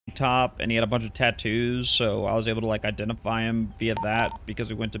top, and he had a bunch of tattoos, so I was able to like identify him via that because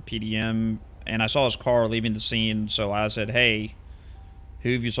we went to PDM, and I saw his car leaving the scene, so I said, hey,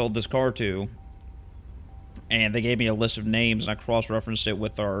 who have you sold this car to? And they gave me a list of names, and I cross-referenced it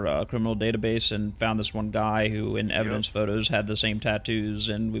with our criminal database and found this one guy who, in evidence photos, had the same tattoos,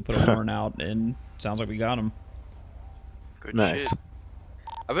 and we put a warrant out, and sounds like we got him. Good shit.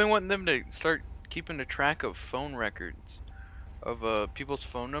 I've been wanting them to start keeping a track of phone records of people's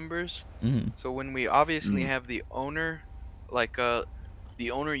phone numbers. So when we obviously have the owner, like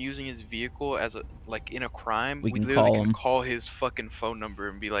the owner using his vehicle as a in a crime, we literally can call his fucking phone number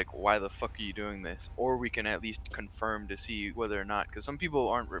and be like, why the fuck are you doing this? Or we can at least confirm to see whether or not, because some people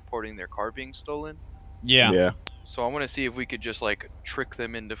aren't reporting their car being stolen. Yeah. So I want to see if we could just like trick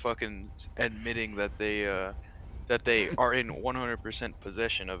them into fucking admitting that they are in 100%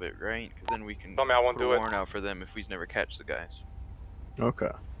 possession of it, right? Because then we can put a warrant out for them if we never catch the guys. Okay.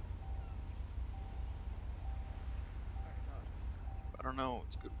 I don't know.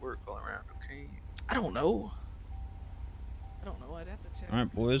 It's good work all around. Okay. I don't know. I'd have to check. All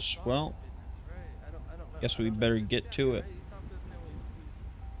right, boys. Well, guess we better get to it.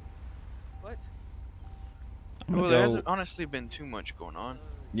 What? Well, there hasn't honestly been too much going on.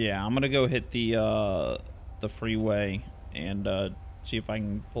 Yeah, I'm gonna go hit the freeway and see if I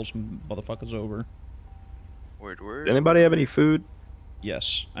can pull some motherfuckers over. Word. Does anybody have any food?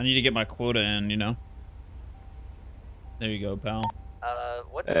 Yes. I need to get my quota in, you know. There you go, pal.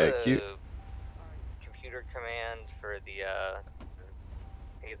 What's the computer command for the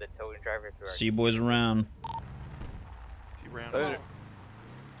towing driver through our... See you boys around. See you around. Later.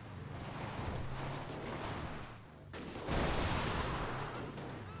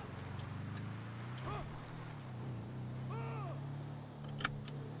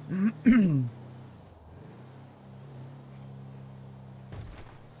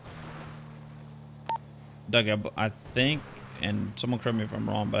 Doug, I think, and someone correct me if I'm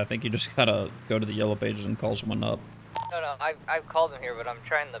wrong, but I think you just gotta go to the yellow pages and call someone up. No, I've called them here, but I'm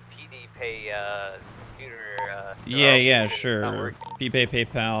trying the PD Pay computer. Yeah, sure. PPay,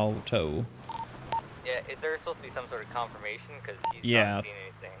 PayPal, tow. Yeah, is there supposed to be some sort of confirmation? Because he's not seen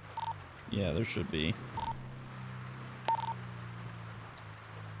anything. Yeah, there should be.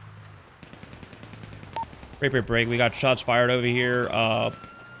 Break. We got shots fired over here.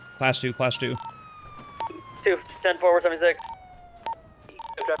 Class 2. 2, 10-4, 76.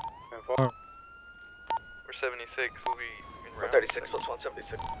 10-4. We're 76. We'll be in round 36 plus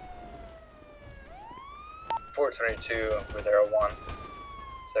 176. 422 with arrow 1.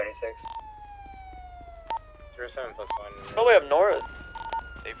 76. 07 plus 1. Probably up north.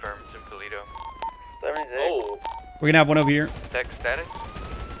 Stay firm. It's in Polito. 76. Oh. We're gonna have one over here. Tech status.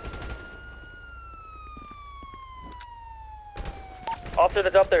 Officer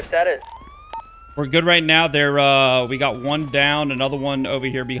that's up there, status. We're good right now. They're we got one down, another one over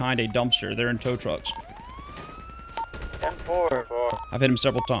here behind a dumpster. They're in tow trucks. 10-4. I've hit him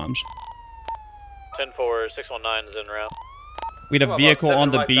several times. 10-4, 619 is in route. We had a vehicle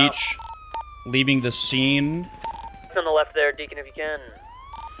on the beach leaving the scene. On the left there, Deacon, if you can.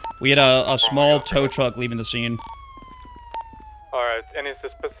 We had a small tow truck leaving the scene. Alright, any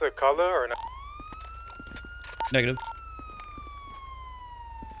specific color or no? Negative.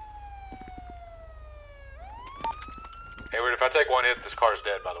 Hayward, if I take one hit, this car's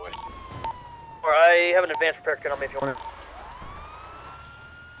dead, by the way. Or I have an advanced repair kit on me if you want to.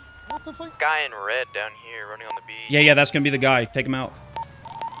 What the fuck? Guy in red down here running on the beach. Yeah, that's gonna be the guy. Take him out.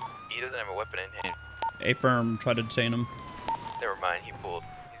 He doesn't have a weapon in hand. A-firm tried to detain him. Never mind, he pulled.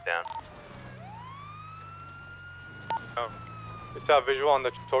 He's down. Is that visual on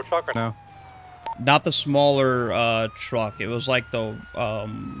the tow truck or no? Not the smaller truck. It was like the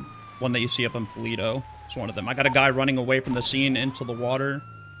one that you see up in Polito. It's one of them. I got a guy running away from the scene into the water.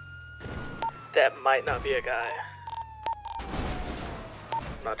 That might not be a guy.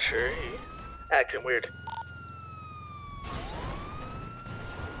 Not sure. He acting weird.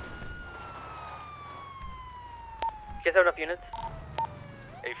 You guys have enough units?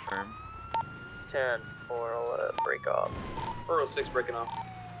 A firm. 10-4, I'll break off. 406 breaking off.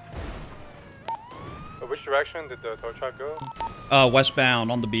 Which direction did the tow truck go?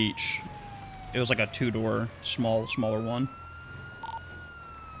 Westbound on the beach. It was like a 2-door, smaller one.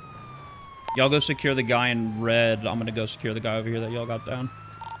 Y'all go secure the guy in red. I'm gonna go secure the guy over here that y'all got down.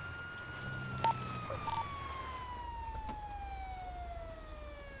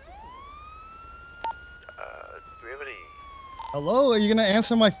 Do we have any... Hello, are you gonna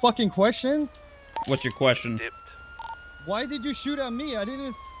answer my fucking question? What's your question? Dipped. Why did you shoot at me? I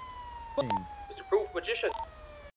didn't. Mr. Proof Magician.